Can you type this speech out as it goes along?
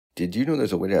Did you know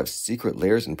there's a way to have secret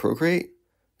layers in Procreate?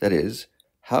 That is,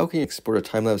 how can you export a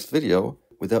time-lapse video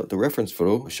without the reference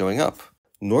photo showing up?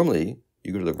 Normally,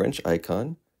 you go to the wrench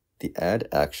icon, the Add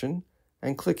action,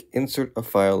 and click Insert a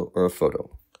file or a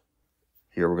photo.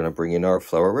 Here we're going to bring in our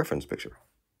flower reference picture.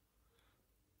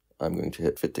 I'm going to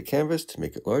hit Fit to Canvas to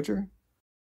make it larger,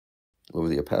 lower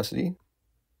the opacity,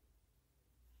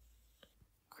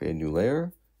 create a new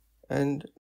layer, and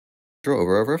draw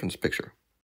over our reference picture.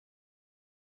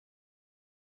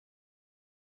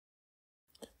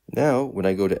 Now, when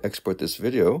I go to export this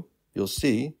video, you'll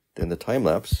see that in the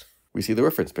time-lapse, we see the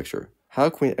reference picture. How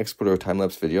can we export our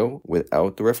time-lapse video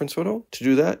without the reference photo? To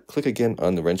do that, click again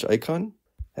on the wrench icon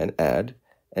and Add.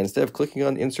 And instead of clicking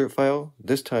on Insert File,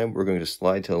 this time we're going to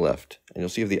slide to the left. And you'll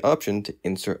see you have the option to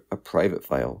insert a private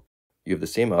file. You have the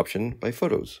same option by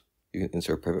photos. You can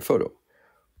insert a private photo.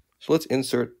 So let's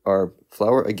insert our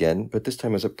flower again, but this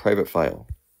time as a private file.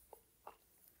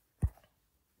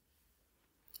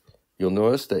 You'll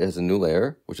notice that it has a new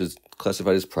layer, which is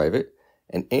classified as private,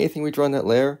 and anything we draw on that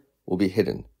layer will be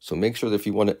hidden. So make sure that if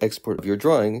you want to export your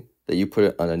drawing, that you put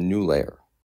it on a new layer.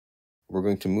 We're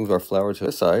going to move our flower to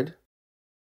the side,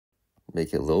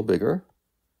 make it a little bigger,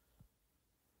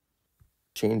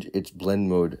 change its blend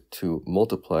mode to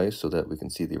multiply so that we can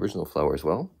see the original flower as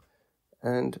well,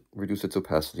 and reduce its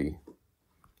opacity.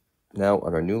 Now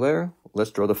on our new layer, let's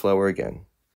draw the flower again.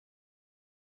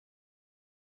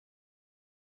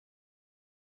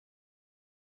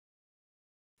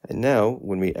 And now,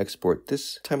 when we export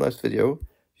this time-lapse video,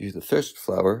 you see the first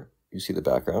flower, you see the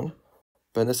background.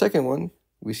 But in the second one,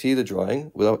 we see the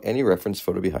drawing without any reference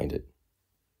photo behind it.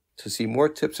 To see more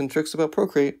tips and tricks about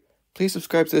Procreate, please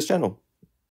subscribe to this channel.